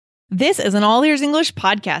This is an All Ears English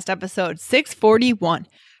podcast, episode 641.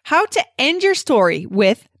 How to end your story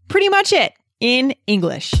with pretty much it in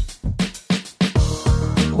English.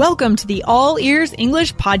 Welcome to the All Ears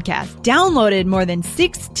English podcast, downloaded more than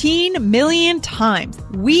 16 million times.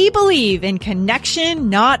 We believe in connection,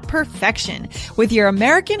 not perfection, with your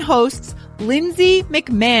American hosts, Lindsay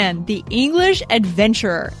McMahon, the English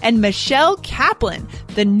adventurer, and Michelle Kaplan,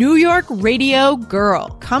 the New York radio girl,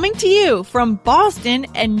 coming to you from Boston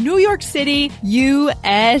and New York City,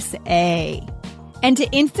 USA. And to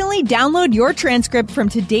instantly download your transcript from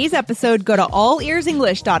today's episode, go to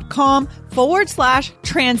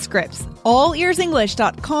allearsenglish.com/transcripts.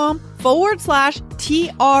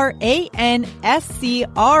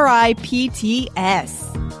 allearsenglish.com/transcripts.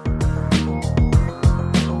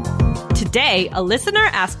 Today, a listener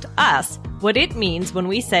asked us what it means when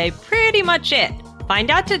we say pretty much it. Find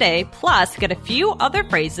out today, plus get a few other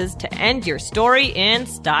phrases to end your story in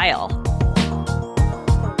style.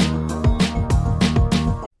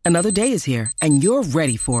 Another day is here, and you're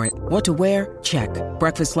ready for it. What to wear? Check.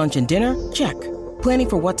 Breakfast, lunch, and dinner? Check. Planning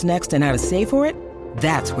for what's next and how to save for it?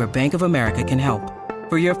 That's where Bank of America can help.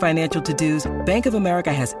 For your financial to-dos, Bank of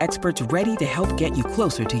America has experts ready to help get you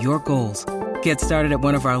closer to your goals. Get started at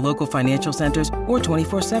one of our local financial centers or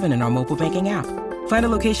 24/7 in our mobile banking app. Find a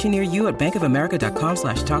location near you at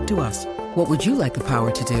bankofamerica.com/talktous. What would you like the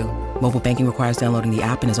power to do? Mobile banking requires downloading the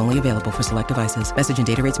app and is only available for select devices. Message and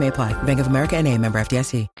data rates may apply. Bank of America N.A., member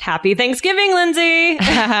FDIC. Happy Thanksgiving, Lindsay!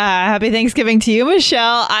 Happy Thanksgiving to you,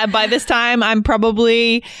 Michelle. By this time, I'm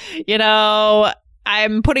probably,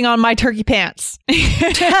 I'm putting on my turkey pants.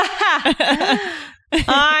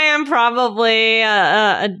 I am probably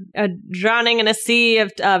drowning in a sea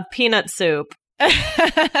of peanut soup.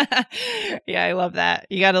 Yeah, I love that.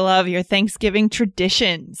 You got to love your Thanksgiving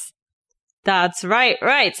traditions. That's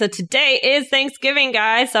right. So today is Thanksgiving,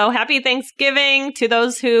 guys. So happy Thanksgiving to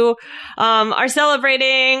those who are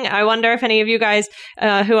celebrating. I wonder if any of you guys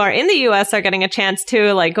who are in the U.S. are getting a chance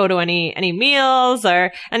to go to any meals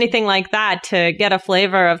or anything like that to get a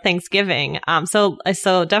flavor of Thanksgiving. So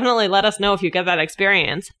definitely let us know if you get that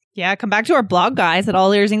experience. Yeah, come back to our blog, guys, at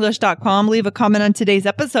allearsenglish.com. Leave a comment on today's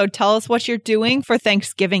episode. Tell us what you're doing for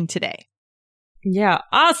Thanksgiving today. Yeah,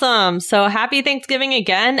 awesome. So happy Thanksgiving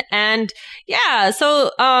again. And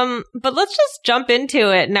but let's just jump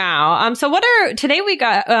into it now. Today we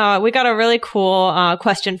got a really cool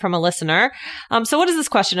question from a listener. So what is this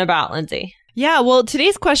question about, Lindsay? Yeah, well,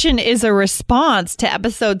 today's question is a response to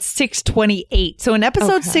episode 628. So in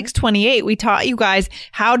episode 628, we taught you guys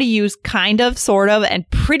how to use kind of, sort of, and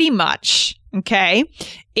pretty much, okay,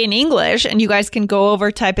 in English. And you guys can go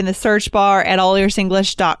over, type in the search bar at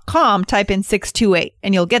allearsenglish.com, type in 628,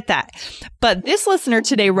 and you'll get that. But this listener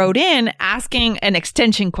today wrote in asking an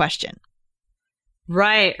extension question.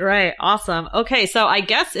 Right. Awesome. Okay, so I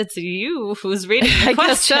guess it's you who's reading the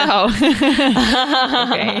question. I guess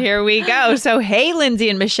so. Okay, here we go. So, hey, Lindsay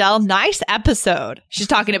and Michelle, nice episode. She's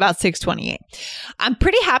talking about 628. I'm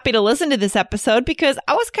pretty happy to listen to this episode because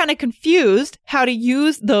I was kind of confused how to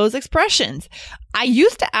use those expressions. I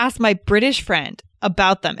used to ask my British friend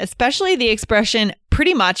about them, especially the expression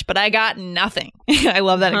pretty much, but I got nothing. I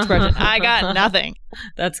love that expression. I got nothing.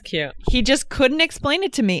 That's cute. He just couldn't explain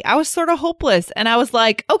it to me. I was sort of hopeless. And I was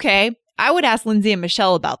like, okay, I would ask Lindsay and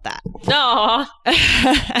Michelle about that. No.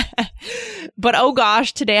 But oh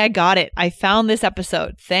gosh, today I got it. I found this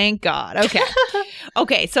episode. Thank God. Okay.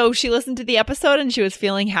 Okay. So she listened to the episode and she was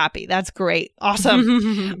feeling happy. That's great.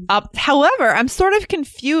 Awesome. However, I'm sort of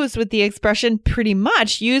confused with the expression pretty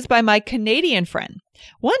much used by my Canadian friend.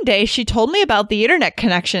 One day, she told me about the internet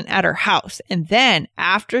connection at her house. And then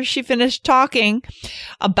after she finished talking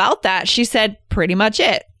about that, she said, pretty much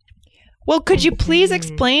it. Well, could you please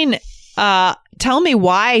explain, tell me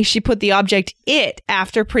why she put the object it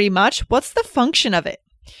after pretty much? What's the function of it?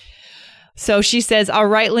 So she says, all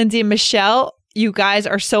right, Lindsay and Michelle, you guys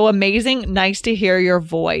are so amazing. Nice to hear your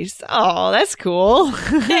voice. Oh, that's cool.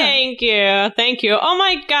 Thank you. Oh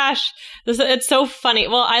my gosh. It's so funny.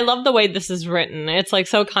 Well, I love the way this is written. It's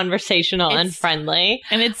so conversational and friendly.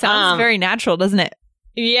 And it sounds very natural, doesn't it?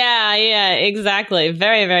 Yeah, exactly.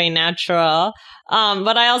 Very, very natural.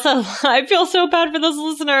 But I feel so bad for this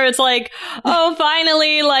listener. It's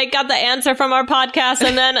finally, got the answer from our podcast.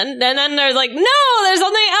 And then there's no, there's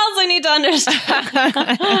something else I need to understand.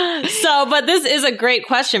 But this is a great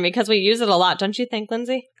question because we use it a lot. Don't you think,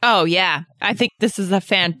 Lindsay? Oh, yeah. I think this is a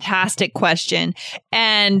fantastic question.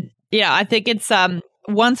 And yeah, I think it's,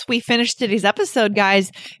 once we finish today's episode,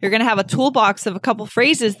 guys, you're going to have a toolbox of a couple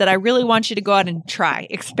phrases that I really want you to go out and try,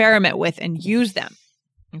 experiment with, and use them.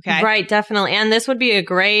 Okay. Right, definitely. And this would be a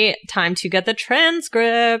great time to get the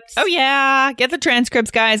transcripts. Oh, yeah. Get the transcripts,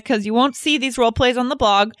 guys, because you won't see these role plays on the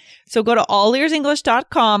blog. So go to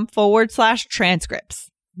allearsenglish.com/transcripts.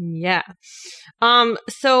 Yeah.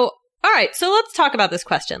 So, all right. So let's talk about this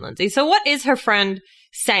question, Lindsay. So what is her friend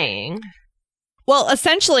saying? Well,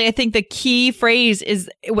 essentially, I think the key phrase is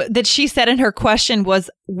that she said in her question was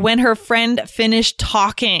when her friend finished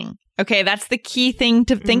talking. Okay, that's the key thing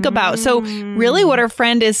to think about. So really what her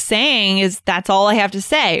friend is saying is that's all I have to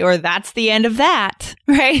say, or that's the end of that,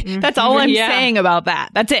 right? That's all I'm saying about that.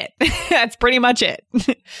 That's it. That's pretty much it.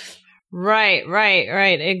 Right.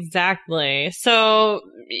 Exactly. So,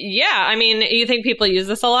 yeah, I mean, you think people use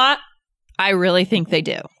this a lot? I really think they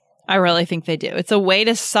do. It's a way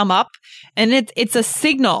to sum up, and it's a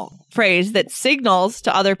signal phrase that signals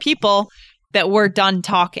to other people that we're done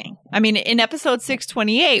talking. I mean, in episode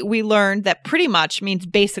 628, we learned that pretty much means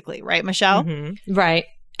basically, right, Michelle? Mm-hmm. Right.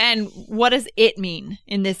 And what does it mean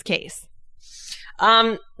in this case?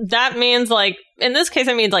 That means like, in this case,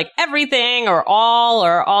 it means like everything or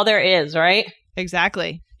all there is, right?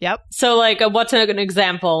 Exactly. Yep. So like, what's an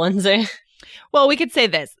example, Lindsay? Well, we could say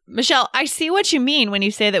this. Michelle, I see what you mean when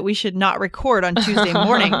you say that we should not record on Tuesday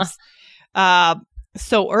mornings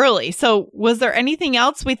so early. So was there anything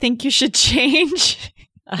else we think you should change?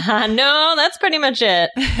 No, that's pretty much it.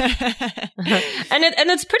 And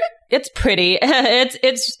it's pretty.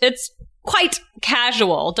 It's quite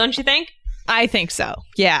casual, don't you think? I think so.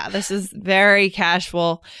 Yeah, this is very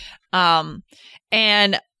casual.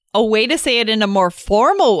 And a way to say it in a more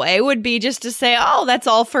formal way would be just to say, oh, that's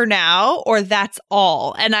all for now, or that's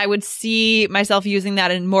all. And I would see myself using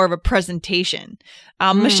that in more of a presentation.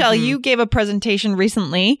 Michelle, you gave a presentation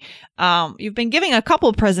recently. You've been giving a couple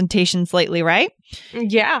of presentations lately, right?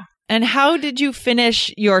 Yeah. And how did you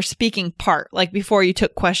finish your speaking part, like before you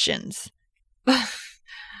took questions?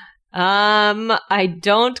 I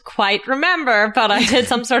don't quite remember, but I did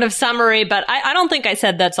some sort of summary, but I don't think I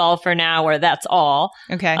said that's all for now or that's all.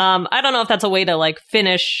 Okay. I don't know if that's a way to like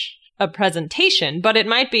finish a presentation, but it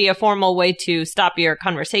might be a formal way to stop your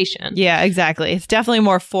conversation. Yeah, exactly. It's definitely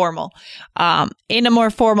more formal. In a more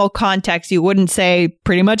formal context, you wouldn't say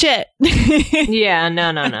pretty much it. Yeah,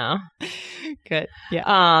 no. Good.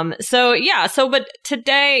 Yeah. But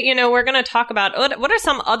today, we're going to talk about what are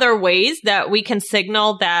some other ways that we can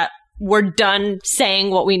signal that we're done saying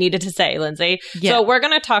what we needed to say, Lindsay. Yeah. So we're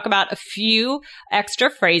going to talk about a few extra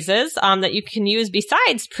phrases that you can use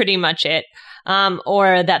besides pretty much it,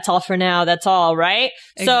 or that's all for now, that's all, right?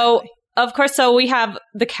 Exactly. So, of course, so we have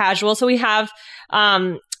the casual. So we have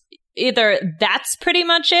either that's pretty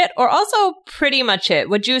much it or also pretty much it.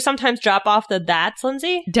 Would you sometimes drop off the that's,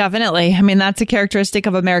 Lindsay? Definitely. I mean, that's a characteristic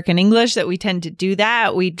of American English that we tend to do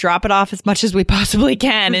that. We drop it off as much as we possibly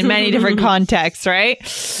can in many different contexts, right?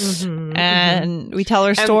 And we tell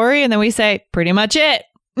our story and then we say, pretty much it.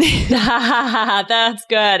 That's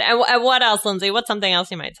good. And what else, Lindsay? What's something else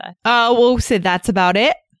you might say? We'll say that's about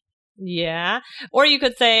it. Yeah. Or you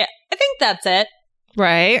could say, I think that's it.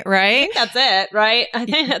 Right. I think that's it, right? I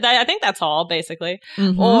think that's all, basically.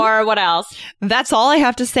 Or what else? That's all I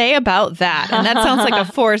have to say about that. And that sounds like a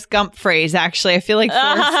Forrest Gump phrase, actually. I feel like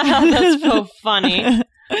that's so funny.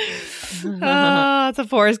 It's a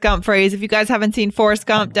Forrest Gump phrase. If you guys haven't seen Forrest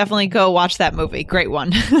Gump, definitely go watch that movie. Great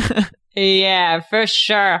one. Yeah, for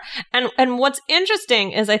sure. And what's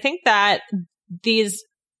interesting is I think that these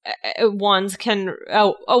ones can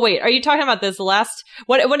wait, are you talking about this last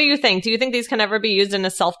what do you think? Do you think these can ever be used in a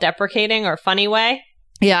self-deprecating or funny way?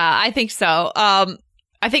 Yeah, I think so. I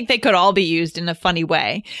think they could all be used in a funny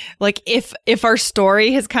way. Like if our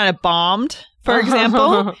story has kind of bombed, for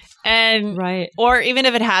example, and right, or even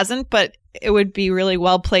if it hasn't, but it would be really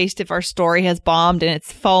well placed if our story has bombed and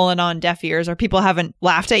it's fallen on deaf ears or people haven't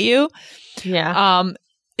laughed at you. Yeah.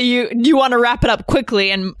 You want to wrap it up quickly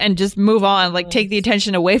and just move on, like take the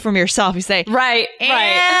attention away from yourself. You say, right.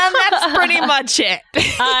 And that's pretty much it.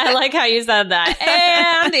 I like how you said that.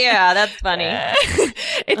 And yeah, that's funny.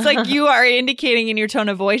 It's like you are indicating in your tone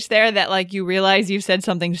of voice there that like you realize you've said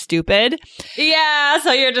something stupid. Yeah,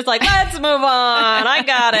 so you're just like, let's move on. I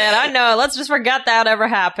got it. I know. Let's just forget that ever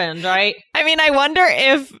happened, right? I mean, I wonder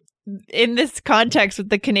if in this context with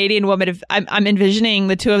the Canadian woman, if I'm envisioning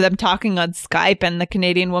the two of them talking on Skype and the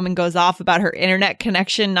Canadian woman goes off about her internet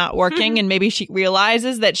connection not working and maybe she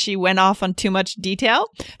realizes that she went off on too much detail.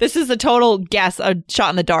 This is a total guess, a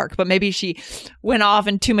shot in the dark, but maybe she went off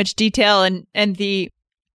in too much detail and maybe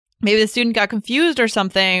the student got confused or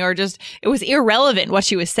something, or just it was irrelevant what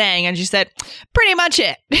she was saying. And she said, pretty much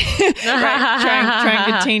it. Right?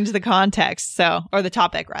 Trying to change the context. Or the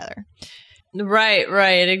topic rather.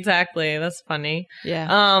 Right, exactly. That's funny.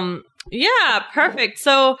 Yeah. Yeah, perfect.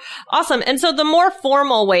 So awesome. And so the more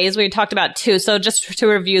formal ways we talked about too. So just to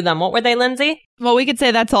review them, what were they, Lindsay? Well, we could say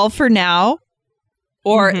that's all for now,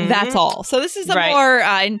 or that's all. So this is a more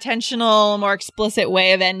intentional, more explicit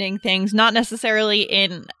way of ending things, not necessarily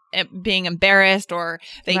in being embarrassed or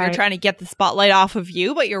that you're trying to get the spotlight off of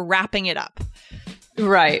you, but you're wrapping it up.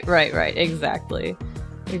 Right. Exactly.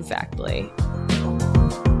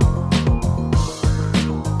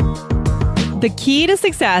 The key to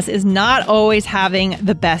success is not always having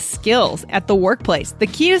the best skills at the workplace. The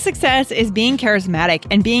key to success is being charismatic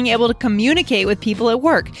and being able to communicate with people at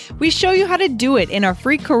work. We show you how to do it in our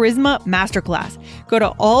free Charisma Masterclass. Go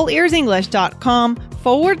to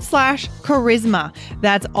allearsenglish.com/charisma.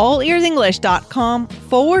 That's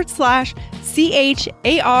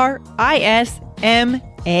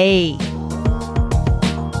allearsenglish.com/CHARISMA.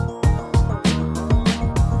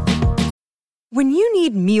 When you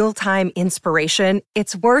need mealtime inspiration,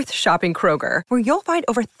 it's worth shopping Kroger, where you'll find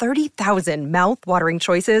over 30,000 mouth-watering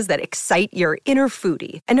choices that excite your inner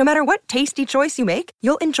foodie. And no matter what tasty choice you make,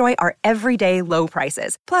 you'll enjoy our everyday low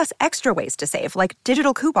prices, plus extra ways to save, like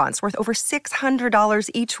digital coupons worth over $600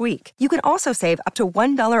 each week. You can also save up to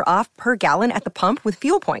 $1 off per gallon at the pump with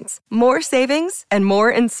fuel points. More savings and more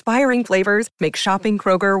inspiring flavors make shopping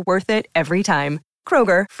Kroger worth it every time.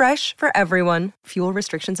 Kroger, fresh for everyone. Fuel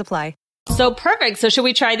restrictions apply. So perfect. So should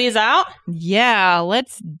we try these out? Yeah,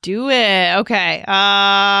 let's do it. Okay.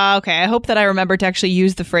 I hope that I remember to actually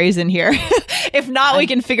use the phrase in here. If not, we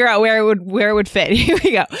can figure out where it would fit. Here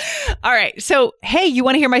we go. All right. So, hey, you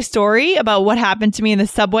want to hear my story about what happened to me in the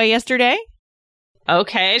subway yesterday?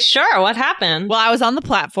 Okay, sure. What happened? Well, I was on the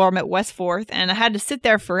platform at West 4th, and I had to sit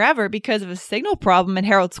there forever because of a signal problem in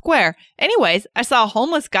Herald Square. Anyways, I saw a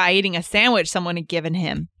homeless guy eating a sandwich someone had given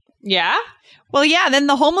him. Yeah? Well, yeah, then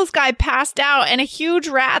the homeless guy passed out, and a huge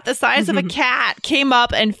rat the size of a cat came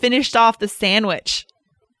up and finished off the sandwich.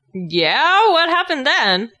 Yeah? What happened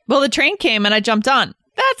then? Well, the train came, and I jumped on.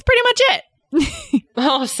 That's pretty much it.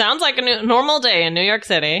 Oh, sounds like a normal day in New York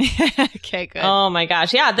City. Okay, good. Oh my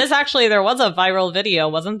gosh. Yeah, there was a viral video,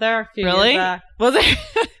 wasn't there? Really? Was there?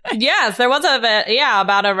 Yes, there was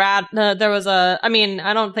about a rat. I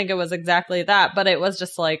don't think it was exactly that, but it was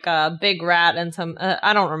just like a big rat and some,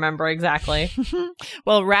 I don't remember exactly.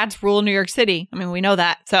 Well, rats rule New York City. I mean, we know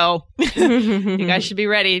that. So you guys should be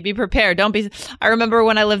ready. Be prepared. I remember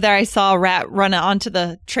when I lived there, I saw a rat run onto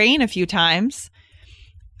the train a few times.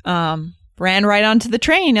 Ran right onto the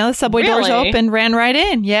train. The subway doors open, ran right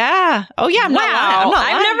in. Yeah. Oh, yeah. I'm not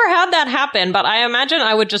lying. I've never had that happen, but I imagine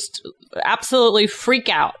I would just absolutely freak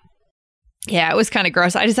out. Yeah, it was kind of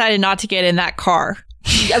gross. I decided not to get in that car.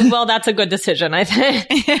 Well, that's a good decision, I think.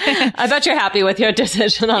 I bet you're happy with your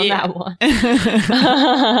decision on that one.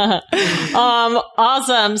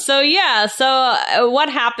 Awesome. So, what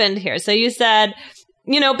happened here? So you said,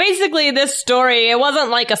 basically this story, it wasn't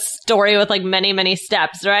like a story with like many, many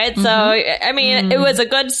steps, right? So, I mean, it was a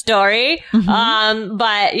good story.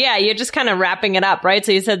 But yeah, you're just kind of wrapping it up, right?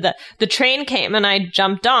 So you said that the train came and I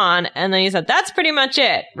jumped on, and then you said, that's pretty much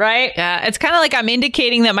it, right? Yeah. It's kind of like I'm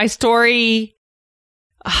indicating that my story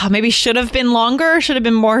maybe should have been longer, should have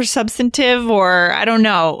been more substantive, or I don't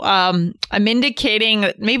know. I'm indicating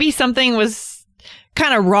that maybe something was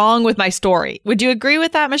kind of wrong with my story. Would you agree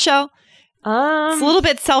with that, Michelle? It's a little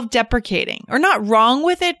bit self-deprecating, or not wrong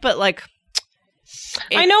with it, but like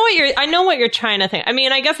I know what you're trying to think. I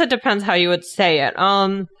mean, I guess it depends how you would say it.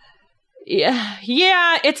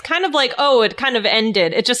 Yeah, it's kind of like, it kind of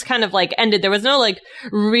ended. It just kind of like ended. There was no like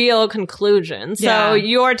real conclusion. So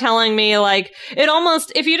you're telling me like it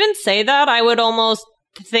almost, if you didn't say that, I would almost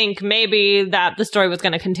think maybe that the story was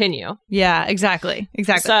going to continue. Yeah, exactly.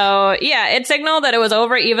 So yeah, it signaled that it was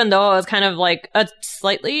over, even though it was kind of like a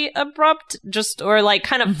slightly abrupt, or like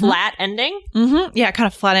kind of flat ending. Yeah, kind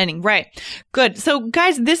of flat ending. Right. Good. So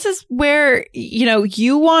guys, this is where,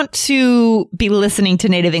 you want to be listening to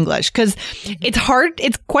native English, because it's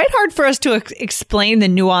quite hard for us to explain the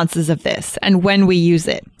nuances of this and when we use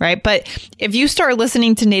it. Right. But if you start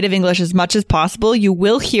listening to native English as much as possible, you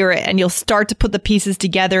will hear it and you'll start to put the pieces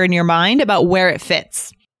together in your mind about where it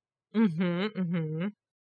fits. Right,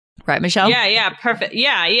 Michelle? Yeah, perfect.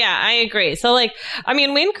 Yeah, I agree. So like, I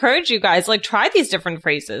mean, we encourage you guys, like, try these different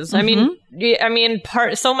phrases. So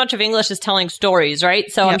much of English is telling stories,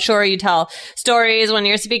 right? So I'm sure you tell stories when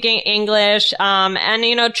you're speaking English,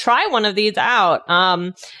 and, try one of these out.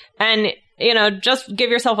 And, just give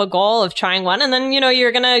yourself a goal of trying one, and then,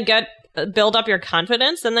 you're going to build up your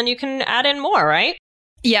confidence, and then you can add in more, right?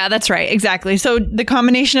 Yeah, that's right. Exactly. So the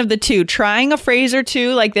combination of the two, trying a phrase or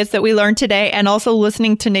two like this that we learned today, and also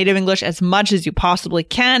listening to native English as much as you possibly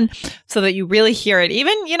can so that you really hear it.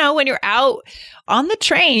 Even, when you're out on the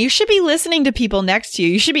train, you should be listening to people next to you.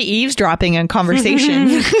 You should be eavesdropping on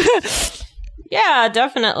conversations. Yeah,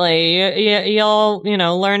 definitely. You'll,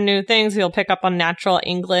 learn new things. You'll pick up on natural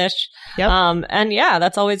English. Yep. And yeah,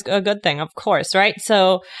 that's always a good thing, of course, right?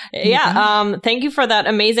 So yeah, thank you for that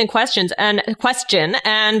amazing question. And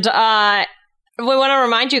we want to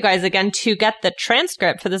remind you guys again to get the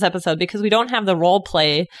transcript for this episode because we don't have the role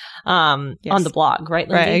play on the blog, right,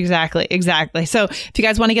 Lindsay? Right, exactly. So if you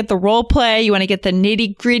guys want to get the role play, you want to get the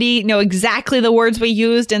nitty gritty, know exactly the words we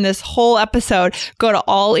used in this whole episode, go to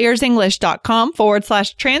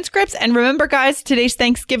allearsenglish.com/transcripts. And remember, guys, today's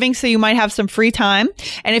Thanksgiving, so you might have some free time.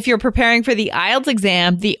 And if you're preparing for the IELTS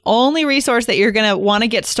exam, the only resource that you're going to want to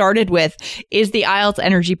get started with is the IELTS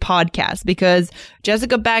Energy podcast, because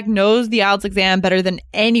Jessica Beck knows the IELTS exam better than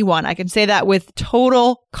anyone. I can say that with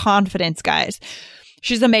total confidence, guys.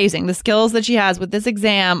 She's amazing. The skills that she has with this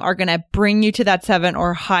exam are going to bring you to that 7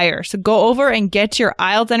 or higher. So go over and get your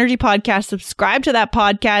IELTS Energy podcast, subscribe to that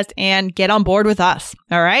podcast, and get on board with us.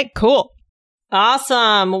 All right, cool.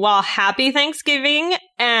 Awesome. Well, happy Thanksgiving,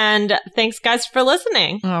 and thanks, guys, for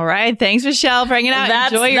listening. All right. Thanks, Michelle, for hanging out.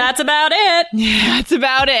 That's about it. Yeah, that's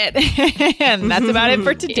about it. And that's about it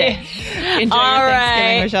for today. Enjoy your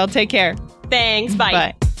Thanksgiving, Michelle. Take care. Thanks. Bye.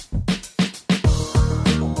 Bye.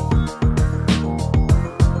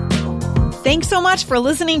 Thanks so much for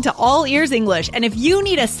listening to All Ears English. And if you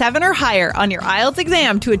need a 7 or higher on your IELTS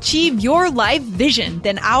exam to achieve your life vision,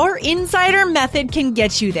 then our Insider Method can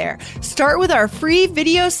get you there. Start with our free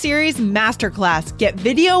video series masterclass. Get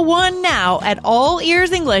video 1 now at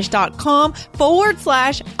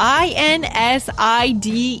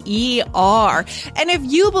allearsenglish.com/INSIDER. And if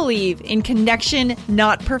you believe in connection,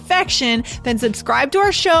 not perfection, then subscribe to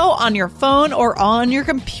our show on your phone or on your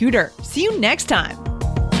computer. See you next time.